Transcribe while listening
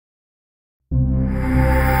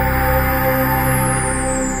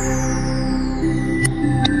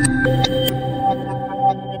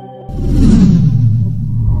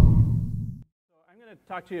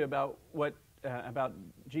talk to you about about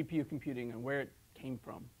GPU computing and where it came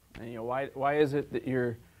from. And, why is it that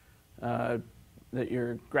your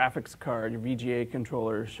graphics card, your VGA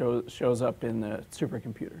controller shows up in the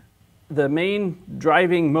supercomputer? The main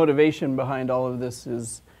driving motivation behind all of this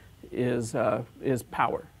is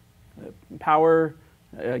power. Power,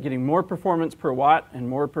 getting more performance per watt and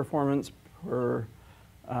more performance per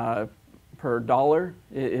dollar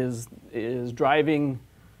is driving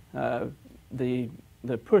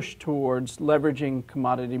the push towards leveraging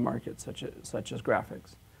commodity markets such as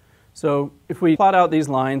graphics. So if we plot out these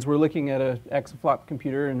lines, we're looking at an exaflop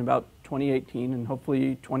computer in about 2018 and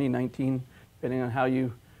hopefully 2019, depending on how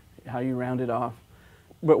you round it off.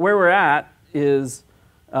 But where we're at is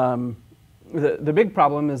the big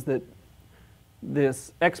problem is that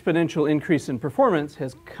this exponential increase in performance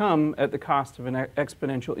has come at the cost of an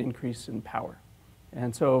exponential increase in power.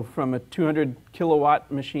 And so from a 200 kilowatt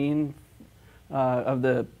machine of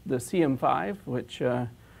the CM5,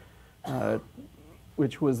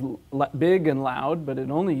 which was big and loud, but it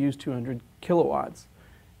only used 200 kilowatts.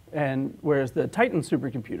 And whereas the Titan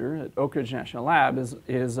supercomputer at Oak Ridge National Lab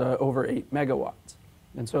is over 8 megawatts.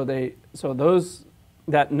 And so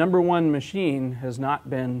that number one machine has not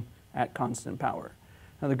been at constant power.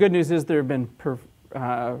 Now the good news is there's been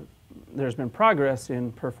progress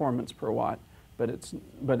in performance per watt, but it's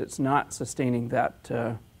not sustaining that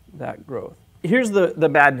growth. Here's the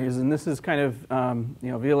bad news, and this is kind of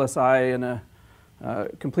VLSI in a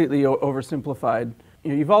completely oversimplified.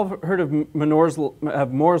 You've all heard of Moore's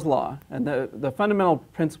law, and the fundamental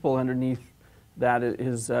principle underneath that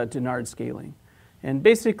is Dennard scaling. And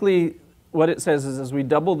basically what it says is as we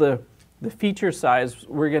double the feature size,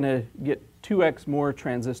 we're going to get 2x more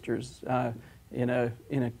transistors in a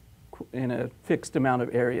fixed amount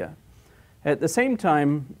of area. At the same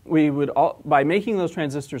time, by making those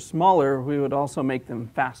transistors smaller, we would also make them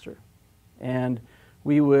faster. And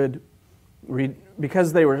we would,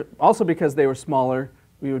 because they were smaller,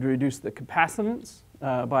 we would reduce the capacitance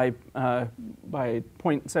by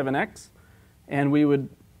 0.7x, and we would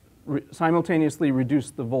simultaneously reduce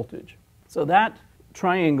the voltage. So that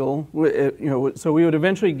triangle, so we would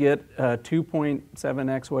eventually get a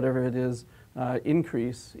 2.7x, whatever it is,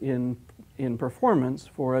 increase in performance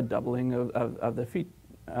for a doubling of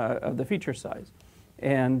the feature size,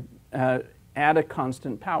 and at a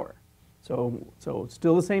constant power. So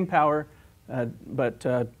still the same power, but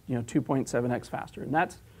 2.7x faster. And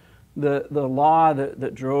that's the law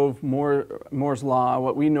that drove Moore's law,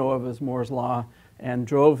 what we know of as Moore's law, and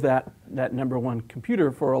drove that number one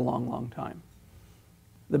computer for a long, long time.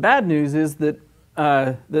 The bad news is that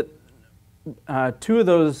two of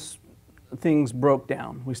those things broke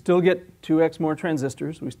down. We still get 2x more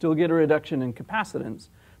transistors, we still get a reduction in capacitance,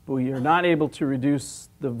 but we are not able to reduce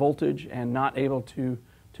the voltage and not able to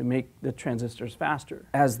make the transistors faster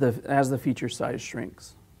as the feature size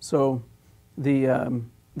shrinks. So the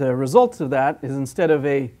result of that is instead of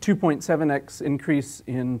a 2.7x increase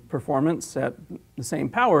in performance at the same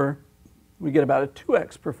power, we get about a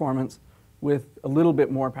 2x performance with a little bit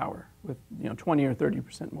more power, with 20 or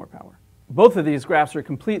 30% more power. Both of these graphs are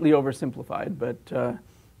completely oversimplified,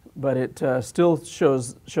 but it still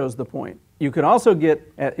shows the point. You could also get,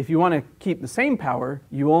 if you want to keep the same power,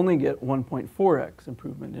 you only get 1.4x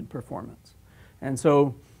improvement in performance. And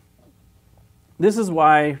so this is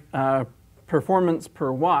why performance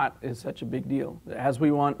per watt is such a big deal. As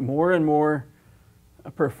we want more and more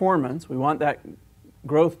performance, we want that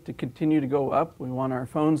growth to continue to go up. We want our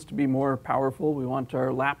phones to be more powerful. We want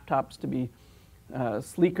our laptops to be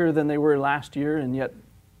sleeker than they were last year, and yet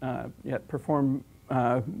perform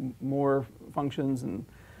more functions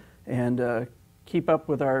and keep up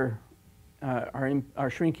with our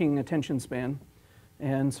shrinking attention span.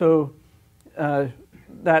 And so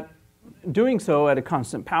that doing so at a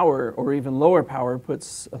constant power or even lower power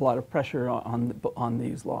puts a lot of pressure on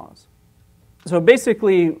these laws. So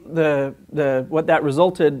basically, what that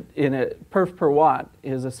resulted in a perf per watt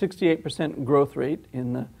is a 68% growth rate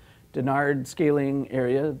in the Dennard scaling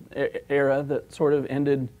era that sort of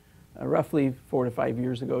ended roughly 4 to 5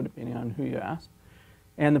 years ago, depending on who you ask.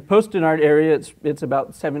 And the post-Dennard area, it's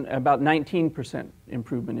about 19%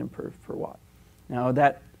 improvement in perf per watt. Now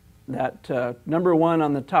that number one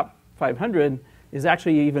on the top 500 is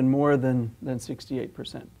actually even more than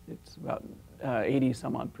 68%. It's about 80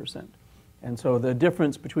 some odd percent. And so the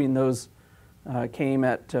difference between those came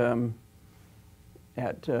at the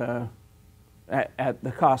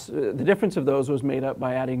cost. The difference of those was made up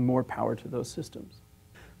by adding more power to those systems.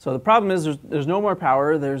 So the problem is there's no more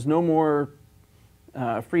power, there's no more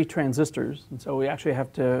free transistors, and so we actually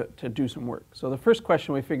have to do some work. So the first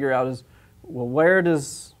question we figure out is, well, where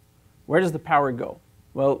does the power go?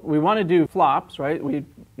 Well, we want to do flops, right? We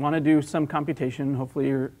want to do some computation. Hopefully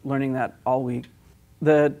you're learning that all week.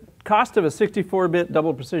 The cost of a 64-bit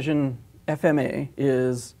double precision FMA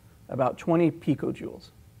is about 20 picojoules.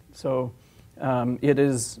 So it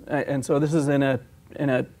is, and so this is in a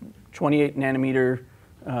 28 nanometer,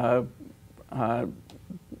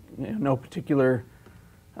 no particular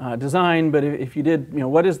design, but if you did,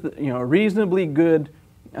 what is the, a reasonably good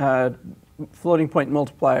floating point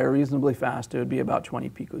multiplier, reasonably fast, it would be about 20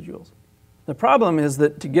 picojoules. The problem is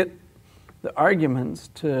that to get the arguments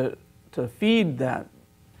to feed that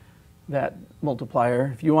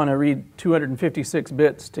multiplier, if you want to read 256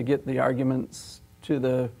 bits to get the arguments to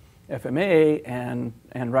the FMA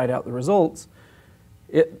and write out the results,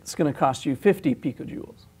 it's going to cost you 50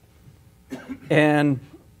 picojoules. And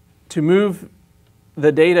to move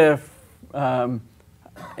the data about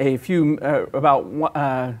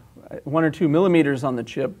 1 or 2 millimeters on the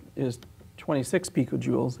chip is 26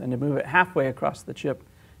 picojoules, and to move it halfway across the chip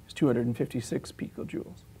is 256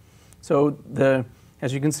 picojoules. So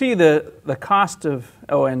as you can see, the cost of,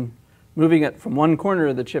 and moving it from one corner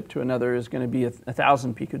of the chip to another is going to be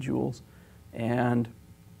 1,000 picojoules. And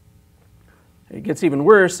it gets even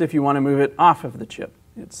worse if you want to move it off of the chip.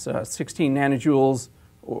 It's 16 nanojoules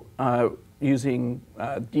using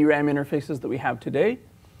DRAM interfaces that we have today.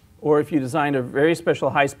 Or if you designed a very special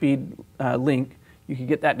high-speed link, you could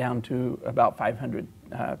get that down to about 500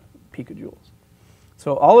 picojoules.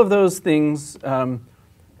 So all of those things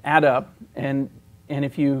add up, and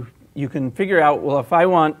if you can figure out, well, if I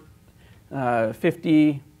want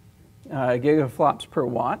 50 gigaflops per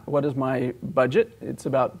watt, what is my budget? It's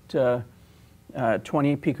about 20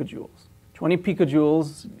 picojoules. 20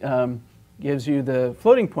 picojoules gives you the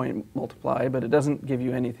floating point multiply, but it doesn't give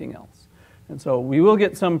you anything else. And so we will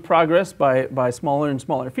get some progress by smaller and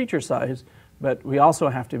smaller feature size, but we also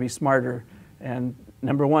have to be smarter. And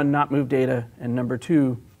number one, not move data, and number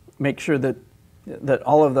two, make sure that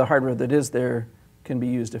all of the hardware that is there can be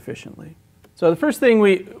used efficiently. So the first thing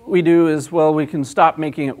we do is, well, we can stop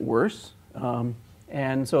making it worse.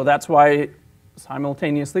 And so that's why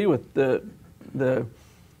simultaneously with the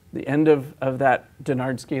end of that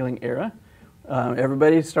Dennard scaling era,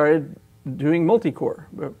 everybody started doing multi-core.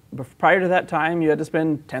 But prior to that time, you had to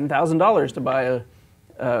spend $10,000 to buy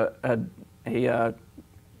a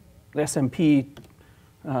SMP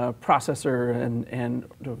processor, and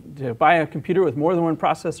to buy a computer with more than one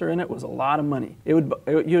processor in it was a lot of money. It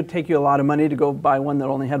would take you a lot of money to go buy one that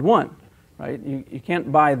only had one, right? You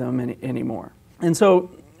can't buy them anymore. And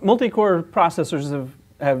so multi-core processors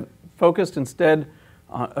have focused, instead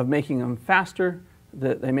of making them faster,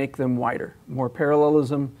 that they make them wider, more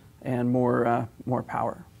parallelism and more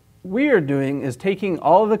power. What we are doing is taking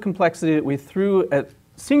all of the complexity that we threw at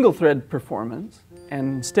single thread performance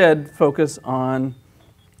and instead focus on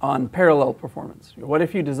parallel performance. What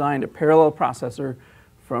if you designed a parallel processor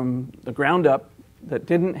from the ground up that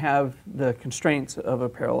didn't have the constraints of a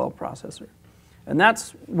parallel processor? And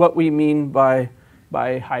that's what we mean by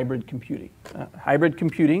hybrid computing. Hybrid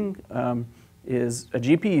computing is a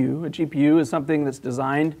GPU. A GPU is something that's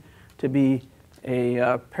designed to be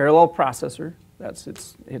a parallel processor. That's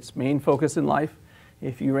its main focus in life.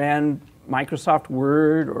 If you ran Microsoft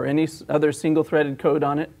Word or any other single-threaded code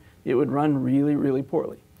on it, it would run really, really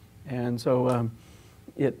poorly. And so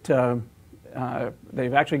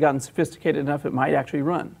they've actually gotten sophisticated enough it might actually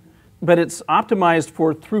run. But it's optimized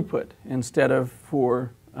for throughput instead of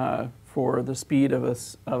for the speed of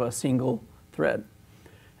a single thread.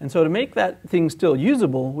 And so to make that thing still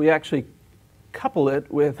usable, we actually couple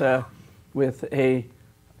it with a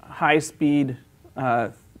high-speed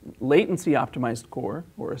latency optimized core,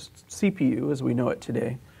 or a CPU as we know it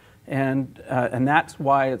today, and that's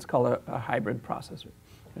why it's called a hybrid processor.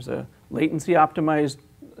 There's a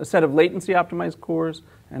set of latency optimized cores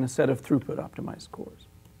and a set of throughput optimized cores.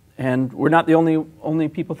 And we're not the only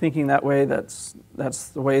people thinking that way. That's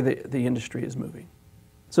the way the industry is moving.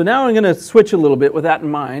 So now I'm going to switch a little bit with that in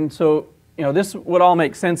mind. So this would all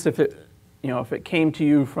make sense if it came to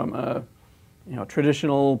you from a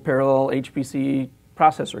traditional parallel HPC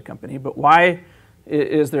processor company. But why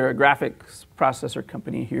is there a graphics processor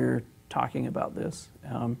company here talking about this?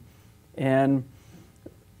 And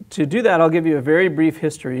to do that, I'll give you a very brief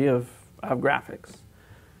history of graphics.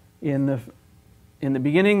 In the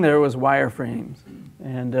beginning, there was wireframes,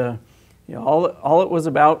 and all it was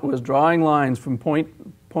about was drawing lines from point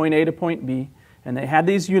A to point B, and they had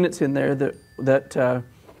these units in there that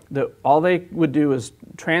all they would do is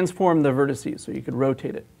transform the vertices, so you could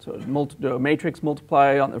rotate it. So do a matrix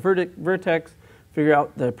multiply on the vertex, figure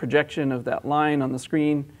out the projection of that line on the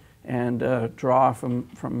screen, and draw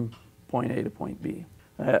from point A to point B.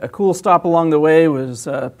 A cool stop along the way was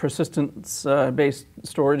persistence-based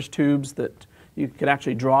storage tubes that you could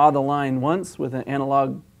actually draw the line once with an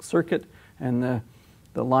analog circuit, and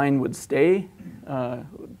the line would stay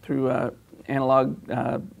through an analog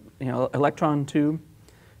electron tube.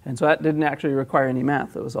 And so that didn't actually require any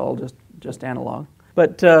math. It was all just analog.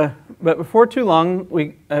 But before too long,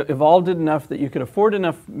 we evolved it enough that you could afford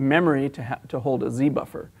enough memory to hold a Z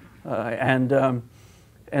buffer. And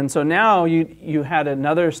so now you had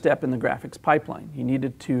another step in the graphics pipeline. You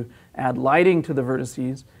needed to add lighting to the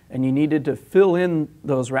vertices, and you needed to fill in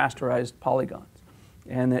those rasterized polygons.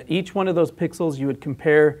 And that each one of those pixels you would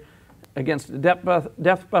compare against a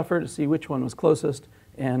depth buffer to see which one was closest,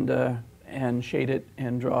 and shade it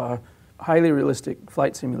and draw highly realistic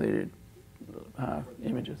flight simulated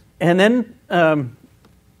images. And then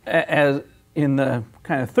as in the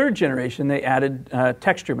kind of third generation, they added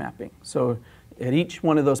texture mapping. So at each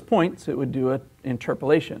one of those points, it would do an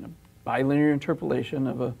interpolation, a bilinear interpolation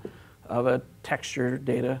of a texture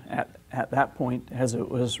data at that point as it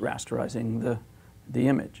was rasterizing the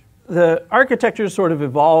image. The architecture sort of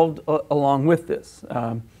evolved along with this.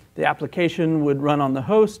 The application would run on the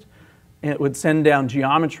host, and it would send down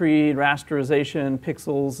geometry, rasterization,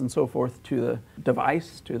 pixels, and so forth to the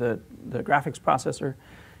device, to the graphics processor.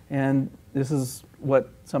 And this is what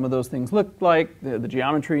some of those things looked like. The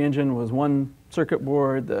geometry engine was one circuit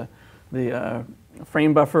board. The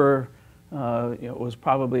frame buffer was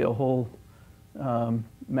probably a whole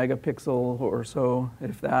megapixel or so,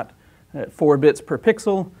 if that, at 4 bits per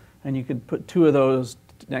pixel. And you could put two of those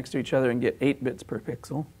next to each other and get 8 bits per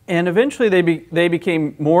pixel. And eventually they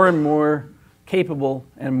became more and more capable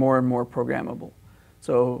and more programmable.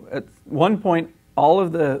 So at one point,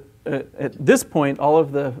 at this point,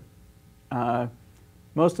 most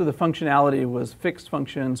of the functionality was fixed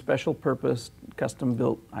function, special purpose, custom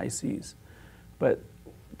built ICs. But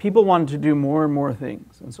people wanted to do more and more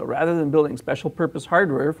things. And so rather than building special purpose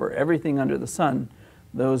hardware for everything under the sun,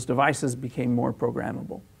 those devices became more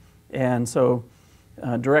programmable. And so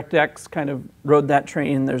DirectX kind of rode that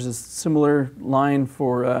train. There's a similar line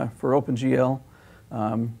for OpenGL.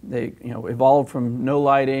 They evolved from no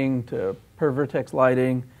lighting to per vertex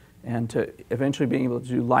lighting, and to eventually being able to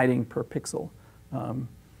do lighting per pixel.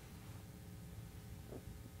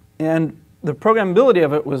 And the programmability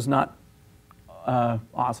of it was not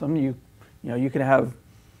awesome. You could have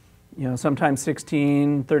sometimes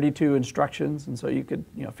 16, 32 instructions, and so you could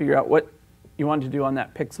figure out what you wanted to do on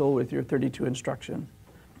that pixel with your 32 instructions.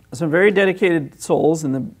 Some very dedicated souls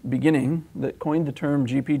in the beginning that coined the term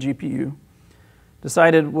GPGPU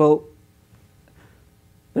decided, well,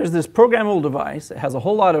 there's this programmable device that has a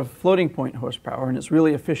whole lot of floating point horsepower and it's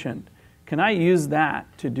really efficient. Can I use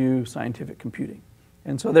that to do scientific computing?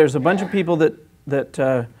 And so there's a bunch of people that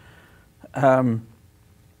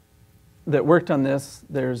worked on this.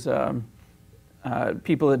 There's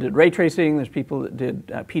people that did ray tracing. There's people that did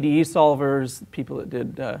PDE solvers. People that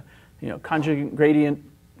did conjugate gradient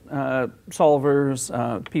solvers.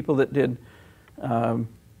 People that did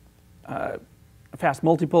fast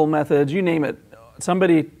multipole methods. You name it.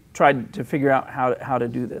 Somebody tried to figure out how to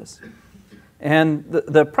do this. And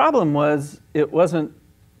the problem was it wasn't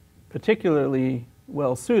particularly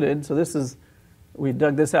well suited. So we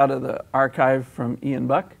dug this out of the archive from Ian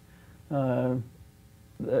Buck,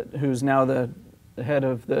 who's now the head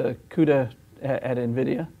of the CUDA at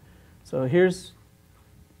NVIDIA. So here's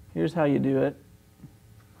how you do it.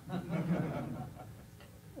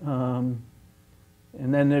 And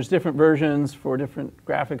then there's different versions for different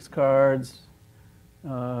graphics cards.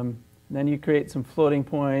 Then you create some floating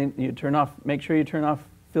point. You make sure you turn off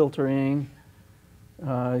filtering,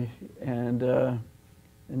 and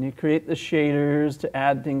you create the shaders to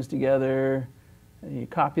add things together. And you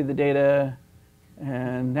copy the data,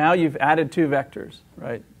 and now you've added 2 vectors,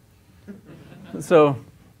 right? So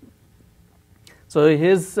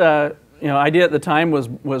his idea at the time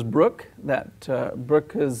was Brook. That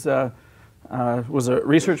Brook was a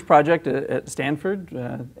research project at Stanford,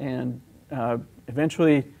 and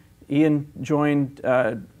eventually Ian joined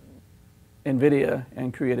NVIDIA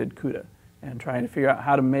and created CUDA, and trying to figure out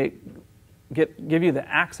how to give you the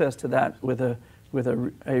access to that with a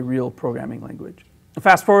real programming language.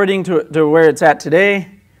 Fast forwarding to where it's at today,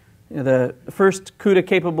 the first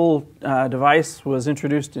CUDA-capable device was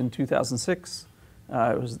introduced in 2006.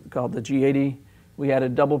 It was called the G80. We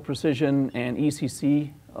added double precision and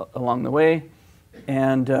ECC along the way,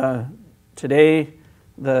 and today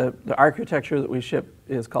the architecture that we ship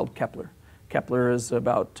is called Kepler. Kepler is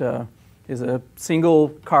is a single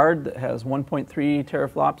card that has 1.3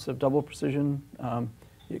 teraflops of double precision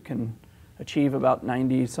It can achieve about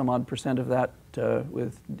 90 some odd % of that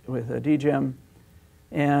with a DGEM.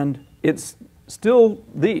 And it's still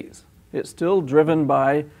these. It's still driven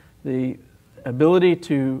by the ability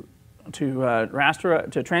to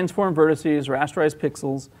transform vertices, rasterize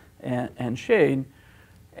pixels, and shade.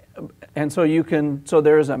 And so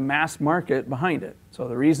there is a mass market behind it. So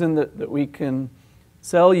the reason that we can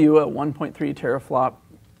sell you a 1.3 teraflop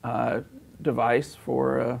device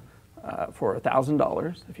for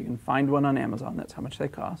 $1,000, if you can find one on Amazon, that's how much they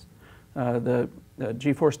cost. The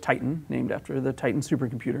GeForce Titan, named after the Titan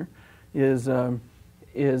supercomputer, is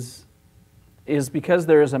because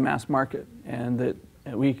there is a mass market, and that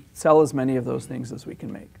we sell as many of those things as we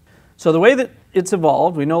can make. So the way that it's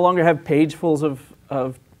evolved, we no longer have pagefuls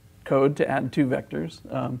of code to add 2 vectors.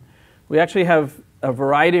 We actually have a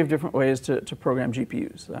variety of different ways to program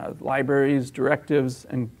GPUs. Libraries, directives,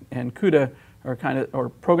 and CUDA are or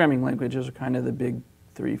programming languages are kind of the big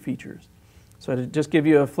 3 features. So to just give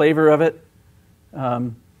you a flavor of it,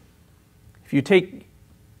 if you take,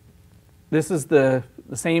 this is the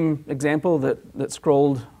same example that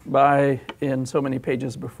scrolled by in so many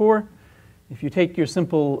pages before. If you take your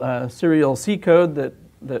simple serial C code that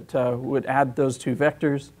would add those 2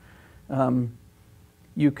 vectors,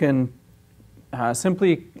 you can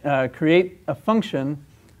simply create a function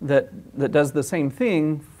that does the same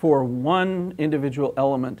thing for one individual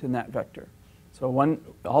element in that vector. So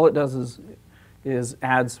all it does is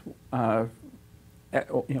adds y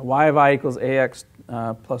of I equals ax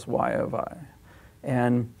plus y of I.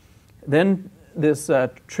 And then this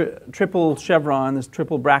triple chevron, this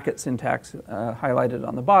triple bracket syntax highlighted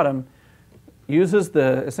on the bottom, uses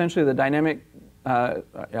essentially the dynamic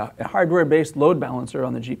hardware-based load balancer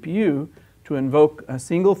on the GPU to invoke a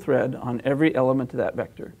single thread on every element of that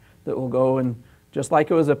vector that will go and, just like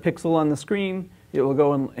it was a pixel on the screen, it will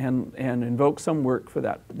go and invoke some work for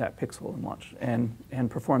that pixel and launch and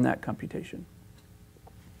perform that computation.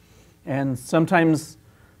 And sometimes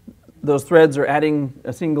those threads are adding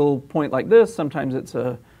a single point like this. Sometimes it's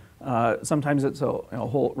a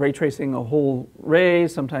whole ray tracing a whole ray.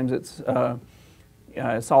 Sometimes it's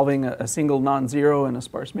solving a single non-zero in a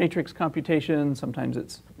sparse matrix computation. Sometimes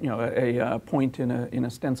it's a point in a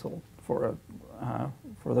stencil for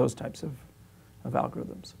those types of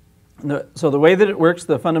algorithms. So the way that it works,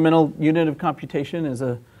 the fundamental unit of computation is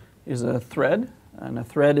a thread, and a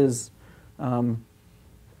thread is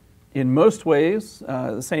in most ways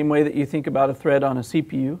the same way that you think about a thread on a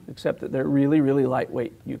CPU, except that they're really, really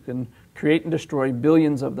lightweight. You can create and destroy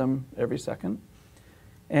billions of them every second.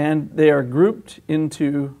 And they are grouped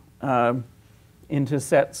into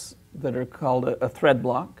sets that are called a thread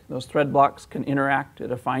block. Those thread blocks can interact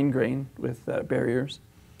at a fine grain with barriers.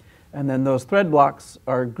 And then those thread blocks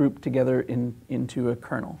are grouped together into a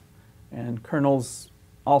kernel. And kernels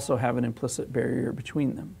also have an implicit barrier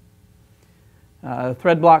between them.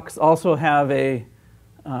 Thread blocks also have a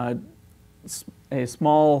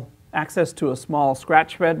small access to a small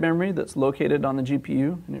scratch thread memory that's located on the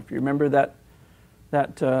GPU. And if you remember that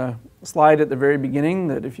slide at the very beginning,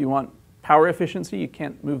 that if you want power efficiency, you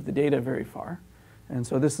can't move the data very far. And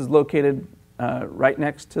so this is located right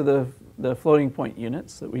next to the floating point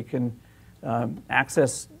units, that we can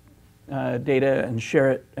access data and share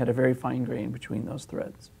it at a very fine grain between those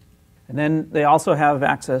threads. And then they also have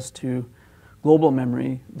access to global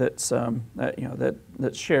memory that's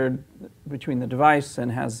shared between the device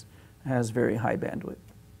and has very high bandwidth.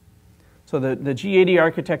 So the G80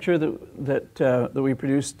 architecture that we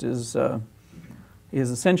produced is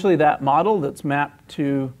essentially that model that's mapped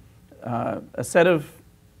to a set of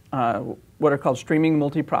what are called streaming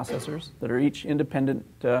multiprocessors that are each independent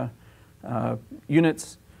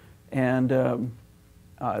units and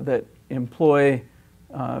that employ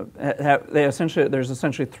there's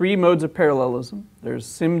essentially 3 modes of parallelism. There's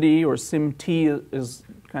SIMD, or SIMT is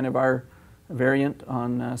kind of our variant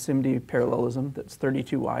on SIMD parallelism that's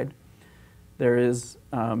 32 wide. There is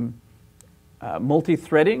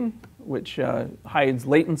multi-threading, which hides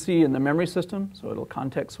latency in the memory system, so it'll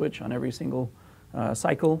context switch on every single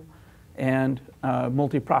cycle, and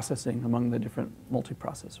multiprocessing among the different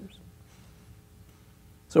multiprocessors.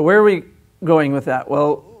 So where are we going with that?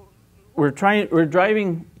 Well, we're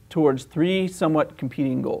driving towards 3 somewhat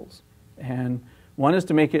competing goals. And one is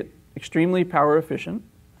to make it extremely power efficient.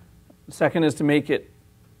 The second is to make it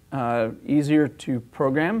easier to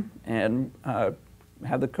program and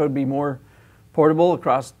have the code be more portable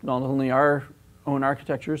across not only our own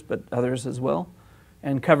architectures, but others as well,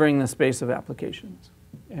 and covering the space of applications.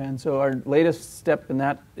 And so our latest step in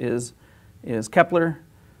that is Kepler.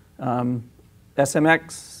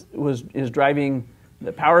 SMX is driving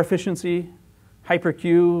the power efficiency.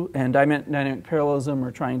 Hyperq and dynamic parallelism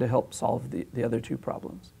are trying to help solve the other two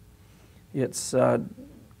problems. It's a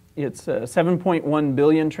 7.1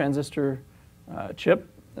 billion transistor chip.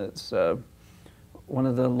 It's one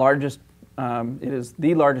of the largest, it is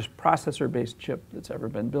the largest processor-based chip that's ever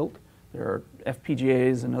been built. There are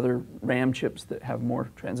FPGAs and other RAM chips that have more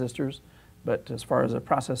transistors, but as far as a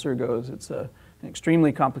processor goes, it's an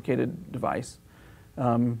extremely complicated device.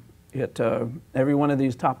 Every one of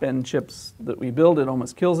these top-end chips that we build, it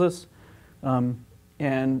almost kills us.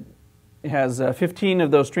 And it has 15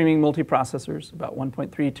 of those streaming multiprocessors, about 1.3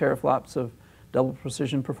 teraflops of double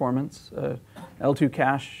precision performance, L2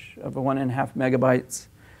 cache of 1.5 megabytes,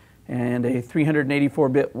 and a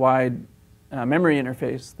 384-bit wide memory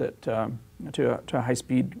interface that, to a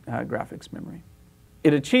high-speed graphics memory.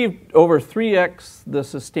 It achieved over 3x the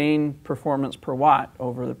sustained performance per watt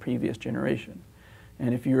over the previous generation.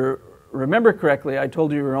 And if you remember correctly, I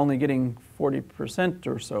told you we were only getting 40%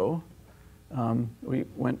 or so. We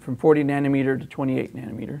went from 40 nanometer to 28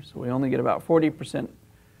 nanometer, so we only get about 40%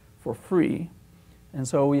 for free. And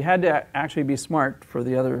so we had to actually be smart for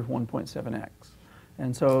the other 1.7x.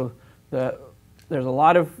 And so there's a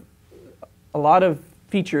lot of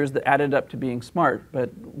features that added up to being smart,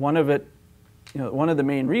 but one of the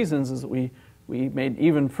main reasons is that we made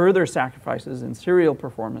even further sacrifices in serial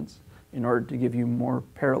performance in order to give you more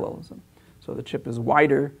parallelism. So the chip is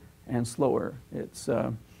wider and slower.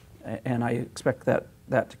 And I expect that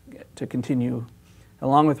to continue,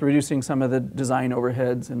 along with reducing some of the design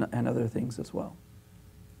overheads and other things as well.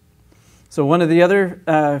 So one of the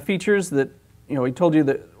other features that we told you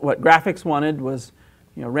that what graphics wanted was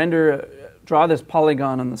draw this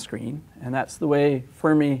polygon on the screen, and that's the way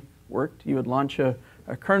Fermi worked. You would launch a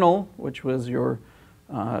kernel, which was your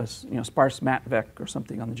sparse matvec or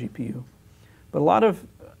something on the GPU. But a lot of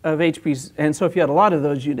HPC, and so if you had a lot of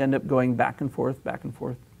those, you'd end up going back and forth, back and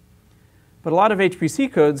forth. But a lot of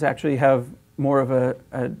HPC codes actually have more of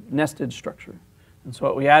a nested structure. And so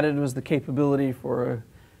what we added was the capability for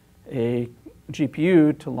a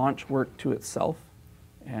GPU to launch work to itself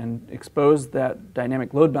and expose that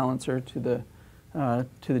dynamic load balancer to the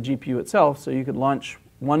GPU itself, so you could launch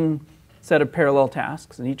one set of parallel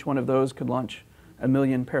tasks, and each one of those could launch 1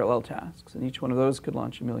 million parallel tasks, and each one of those could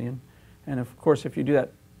launch 1 million. And of course, if you do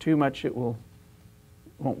that too much, it won't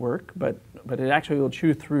work, but it actually will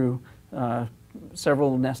chew through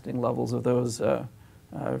several nesting levels of those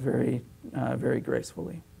very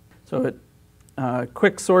gracefully. So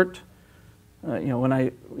quick sort.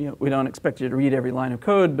 We don't expect you to read every line of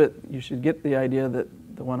code, but you should get the idea that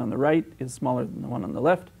the one on the right is smaller than the one on the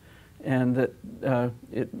left, and that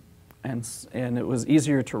it was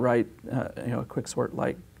easier to write a quick sort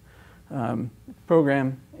like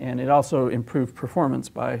program, and it also improved performance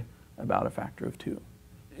by about a factor of 2.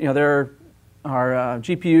 There are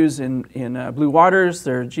GPUs in Blue Waters.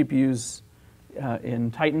 There are GPUs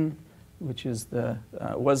in Titan, which is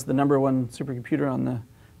was the #1 supercomputer on the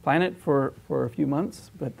planet for a few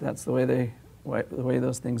months, but that's the way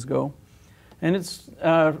those things go. And it's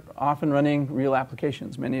often running real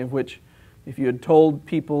applications, many of which, if you had told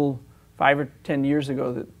people 5 or 10 years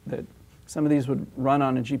ago that some of these would run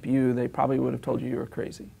on a GPU, they probably would have told you were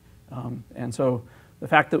crazy. And so the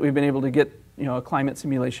fact that we've been able to get a climate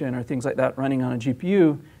simulation or things like that running on a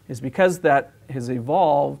GPU is because that has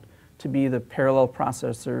evolved to be the parallel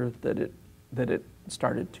processor that it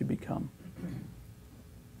started to become.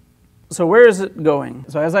 So where is it going?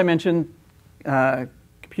 So as I mentioned,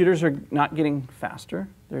 computers are not getting faster,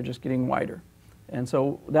 they're just getting wider. And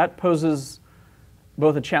so that poses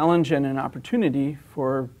both a challenge and an opportunity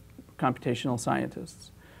for computational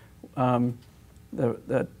scientists.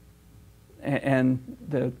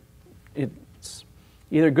 It's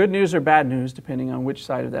either good news or bad news, depending on which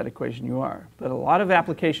side of that equation you are. But a lot of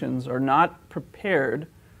applications are not prepared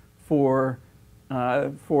for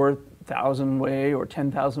 1,000-way or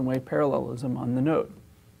 10,000-way parallelism on the node.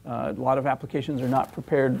 A lot of applications are not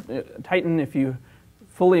prepared. Titan, if you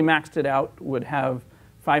fully maxed it out, would have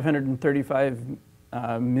 535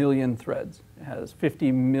 million threads. It has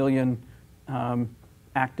 50 million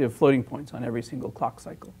active floating points on every single clock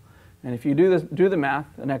cycle. And if you do the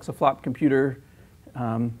math, an exaflop computer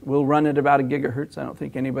will run at about 1 gigahertz. I don't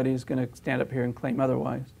think anybody's going to stand up here and claim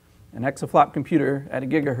otherwise. An exaflop computer at 1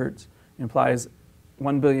 gigahertz implies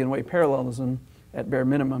 1 billion way parallelism at bare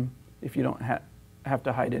minimum if you don't have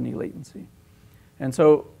to hide any latency. And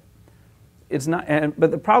so it's not, but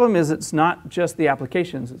the problem is it's not just the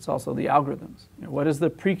applications, it's also the algorithms. What is the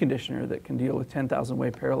preconditioner that can deal with 10,000 way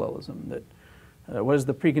parallelism? What is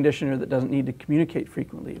the preconditioner that doesn't need to communicate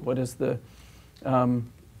frequently? What is the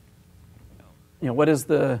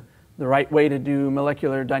the right way to do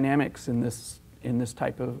molecular dynamics in this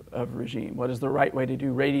type of regime? What is the right way to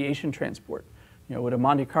do radiation transport? Would a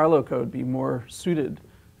Monte Carlo code be more suited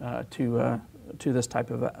to this type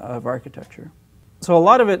of architecture? So a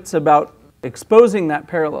lot of it's about exposing that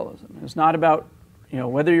parallelism. It's not about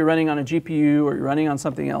whether you're running on a GPU or you're running on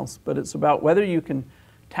something else, but it's about whether you can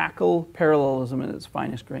tackle parallelism in its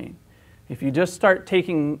finest grain. If you just start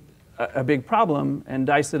taking a big problem and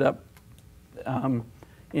dice it up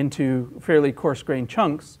into fairly coarse-grained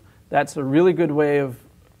chunks, that's a really good way of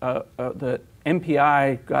the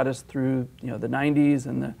MPI got us through the 90s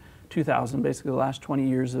and the 2000s, basically the last 20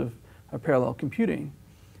 years of parallel computing.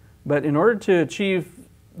 But in order to achieve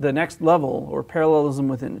the next level, or parallelism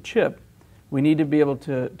within a chip, we need to be able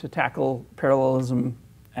to tackle parallelism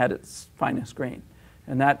at its finest grain.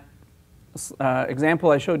 And that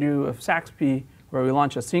example I showed you of Saxby, where we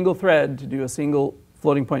launch a single thread to do a single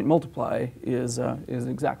floating point multiply, is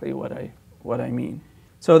exactly what I mean.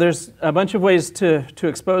 So there's a bunch of ways to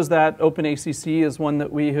expose that. OpenACC is one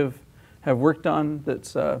that we have worked on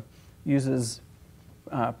that uses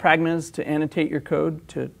pragmas to annotate your code,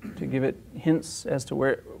 to give it hints as to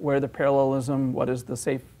where the parallelism, what is the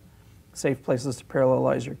safe places to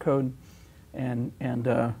parallelize your code, and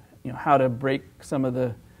how to break some of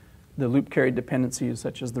the loop carried dependencies,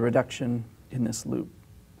 such as the reduction in this loop.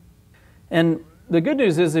 And the good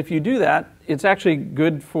news is, if you do that, it's actually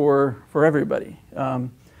good for everybody.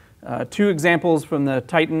 Two examples from the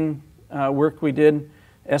Titan work we did,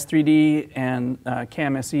 S3D and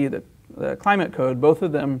CAMSE, the climate code, both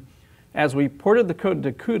of them, as we ported the code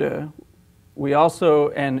to CUDA, we also,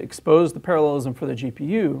 and exposed the parallelism for the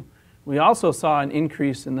GPU, we also saw an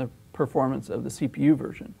increase in the performance of the CPU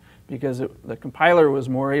version, because the compiler was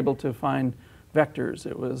more able to find vectors.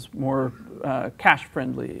 It was more cache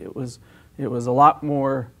friendly. It was a lot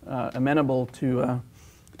more amenable to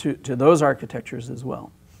those architectures as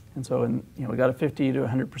well. And so we got a 50 to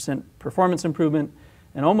 100% performance improvement.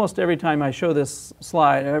 And almost every time I show this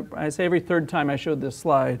slide, I say every third time I showed this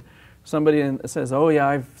slide, somebody says, "Oh yeah,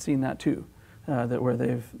 I've seen that too," where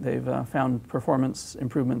they've found performance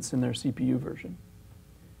improvements in their CPU version.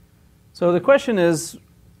 So the question is,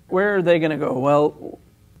 where are they going to go? Well,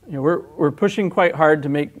 we're pushing quite hard to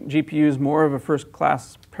make GPUs more of a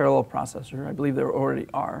first-class parallel processor. I believe there already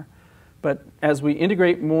are. But as we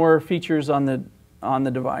integrate more features on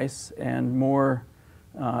the device and more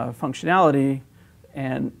functionality,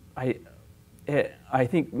 and I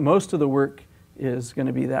think most of the work is going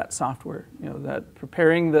to be that software. That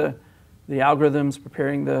preparing the algorithms,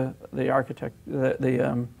 preparing the architect, both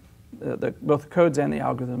the codes and the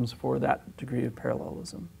algorithms for that degree of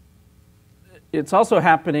parallelism. It's also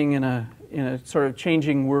happening in a sort of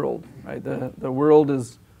changing world, right? The world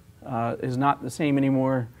is not the same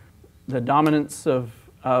anymore. The dominance of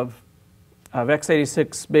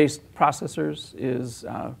x86-based processors is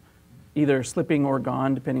either slipping or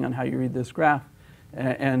gone, depending on how you read this graph.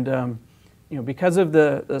 And because of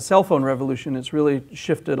the cell phone revolution, it's really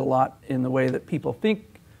shifted a lot in the way that people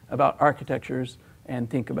think about architectures and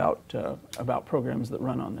think about programs that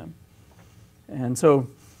run on them. And so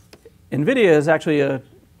NVIDIA is actually a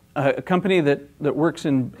company that works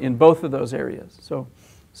in both of those areas.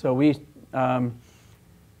 So we have,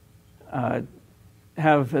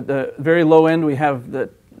 at the very low end, we have the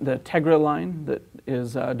Tegra line that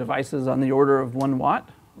is devices on the order of 1 watt,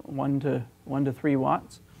 1 to 3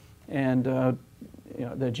 watts. And the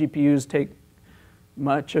GPUs take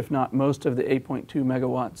much, if not most, of the 8.2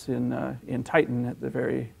 megawatts in Titan at the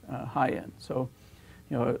very high end. So,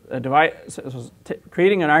 a device,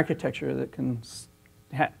 creating an architecture that can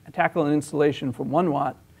tackle an installation from 1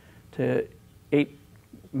 watt to 8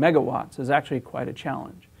 megawatts is actually quite a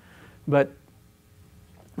challenge. But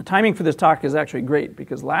the timing for this talk is actually great,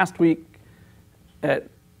 because last week at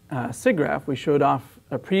SIGGRAPH we showed off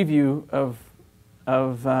a preview of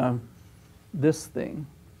this thing,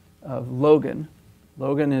 of Logan.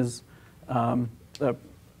 Logan is the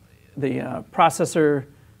processor,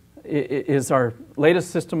 is our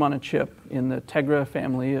latest system on a chip in the Tegra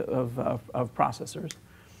family of processors.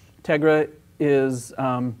 Tegra is,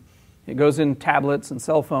 it goes in tablets and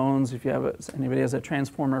cell phones. If you have anybody has a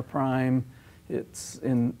Transformer Prime, it's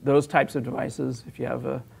in those types of devices. If you have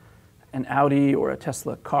an Audi or a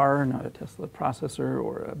Tesla car, not a Tesla processor,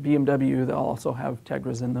 or a BMW, they'll also have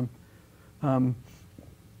Tegras in them.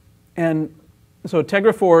 And so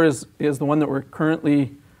Tegra 4 is the one that we're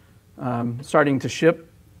currently starting to ship.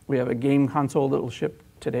 We have a game console that will ship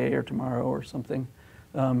today or tomorrow or something.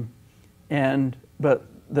 But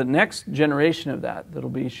the next generation of that'll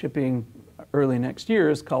be shipping early next year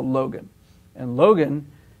is called Logan. And Logan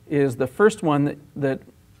is the first one that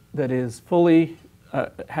that is fully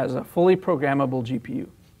has a fully programmable GPU.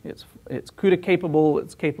 It's CUDA capable.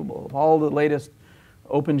 It's capable of all the latest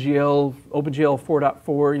OpenGL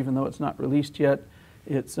 4.4, even though it's not released yet.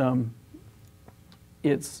 It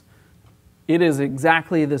is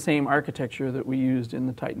exactly the same architecture that we used in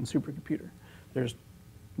the Titan supercomputer. There's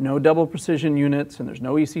no double precision units and there's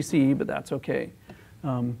no ECC, but that's okay.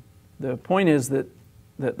 The point is that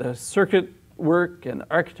the circuit work and the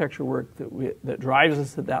architecture work that drives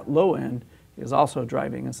us at that low end is also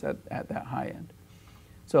driving us at that high end.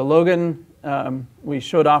 So Logan, we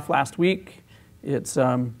showed off last week. It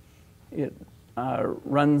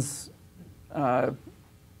runs at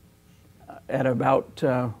about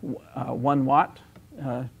 1 watt,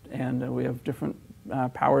 and we have different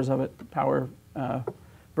power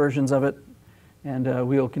versions of it, and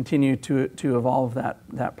we'll continue to evolve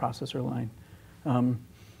that processor line.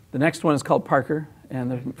 The next one is called Parker,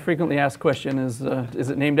 and the frequently asked question is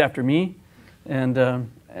it named after me? And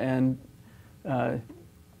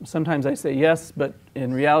sometimes I say yes, but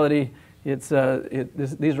in reality, these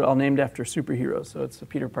are all named after superheroes. So it's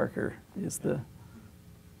Peter Parker is the.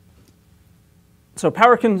 So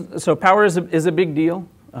power is a big deal.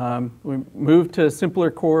 We move to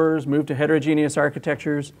simpler cores, move to heterogeneous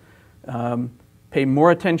architectures, pay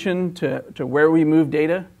more attention to where we move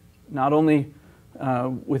data, not only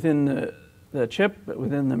within the chip, but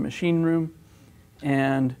within the machine room.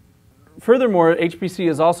 And furthermore, HPC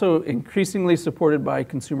is also increasingly supported by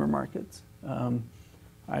consumer markets.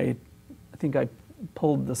 I think I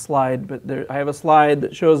pulled the slide, but I have a slide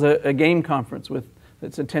that shows a game conference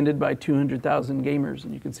that's attended by 200,000 gamers,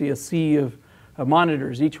 and you can see a sea of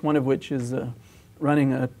monitors, each one of which is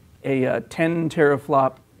running a 10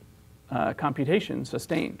 teraflop computation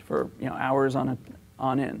sustained for hours on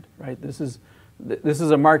end. Right? This is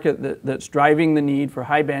a market that's driving the need for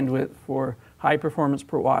high bandwidth, for high performance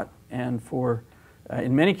per watt, and for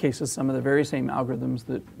in many cases some of the very same algorithms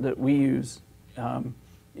that we use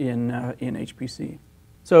in HPC.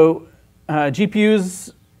 So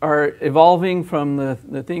GPUs are evolving from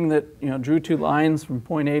the thing that drew 2 lines from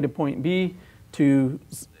point A to point B to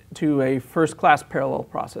a first-class parallel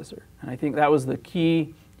processor. And I think that was the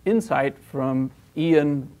key insight from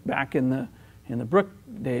Ian back in the Brook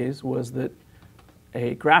days, was that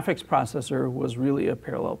a graphics processor was really a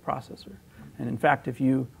parallel processor. And in fact, if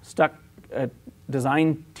you stuck a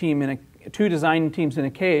design team two design teams in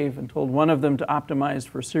a cave and told one of them to optimize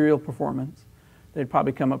for serial performance, they'd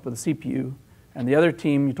probably come up with a CPU. And the other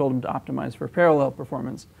team, you told them to optimize for parallel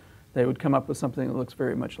performance, they would come up with something that looks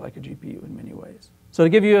very much like a GPU in many ways. So to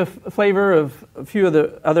give you a flavor of a few of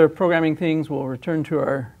the other programming things, we'll return to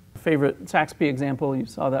our favorite Saxby example. You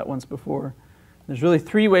saw that once before. There's really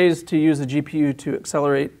 3 ways to use a GPU to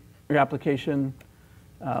accelerate your application.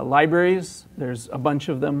 Libraries, there's a bunch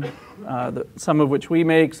of them, some of which we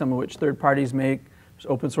make, some of which third parties make. There's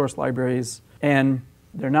open source libraries, and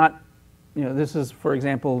they're not, this is, for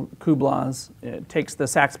example, Kublas. It takes the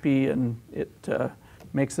Saxby and it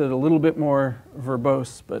makes it a little bit more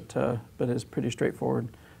verbose, but is pretty straightforward.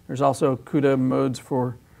 There's also CUDA modes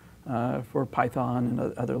for Python and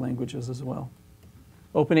other languages as well.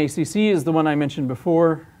 OpenACC is the one I mentioned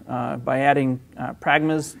before. By adding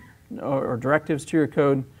pragmas or directives to your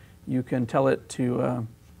code, you can tell it to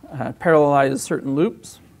parallelize certain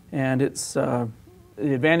loops. And the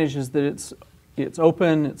advantage is that it's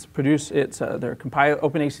open. They're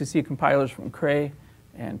OpenACC compilers from Cray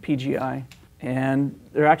and PGI, and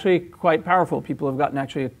they're actually quite powerful. People have gotten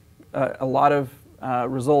actually a lot of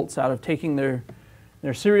results out of taking their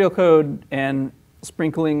serial code and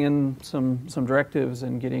sprinkling in some directives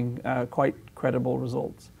and getting quite credible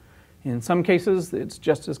results. In some cases, it's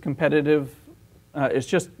just as competitive. It's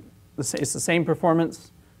the same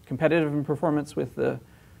performance, competitive in performance with a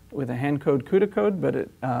hand code CUDA code, but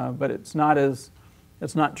it's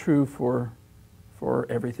not true for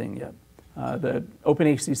everything yet. The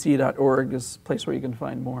openacc.org is a place where you can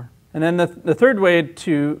find more. And then the third way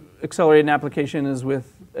to accelerate an application is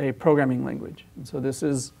with a programming language. And so this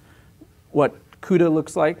is what CUDA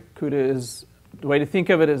looks like. CUDA is, the way to think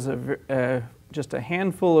of it is just a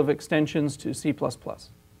handful of extensions to C++. So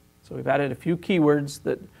we've added a few keywords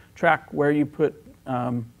that track where you put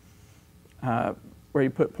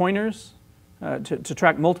pointers to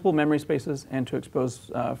track multiple memory spaces and to expose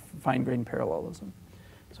fine-grained parallelism.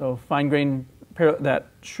 So fine-grained, that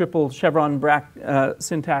triple chevron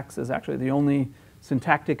syntax is actually the only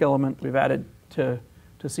syntactic element we've added to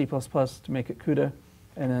C++ to make it CUDA.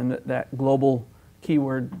 And then that global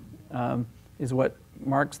keyword is what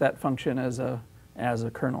marks that function as a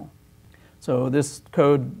kernel. So this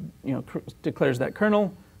code declares that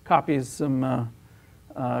kernel, copies some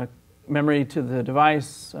memory to the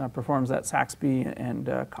device, performs that SAXPY,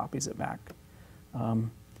 and copies it back.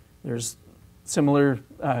 There's similar,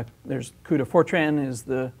 there's CUDA Fortran is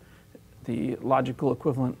the logical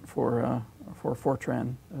equivalent for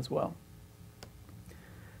Fortran as well.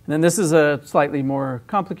 And then this is a slightly more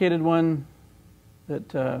complicated one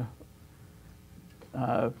that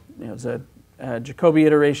is a Jacobi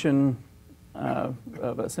iteration of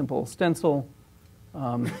a simple stencil.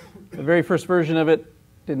 The very first version of it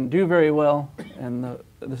didn't do very well, and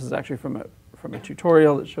this is actually from a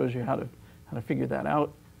tutorial that shows you how to figure that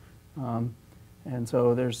out. And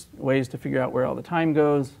so there's ways to figure out where all the time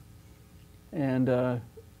goes, and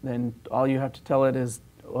then all you have to tell it is,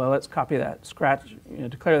 well, let's copy that scratch,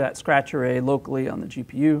 declare that scratch array locally on the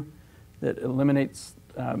GPU that eliminates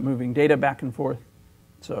moving data back and forth.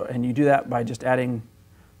 So, and you do that by just adding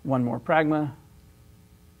one more pragma,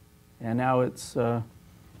 and now it's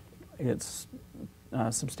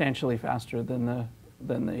substantially faster than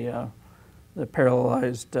the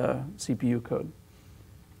parallelized CPU code.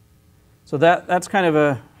 So that's kind of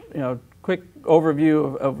a quick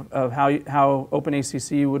overview of how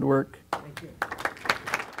OpenACC would work. Thank you.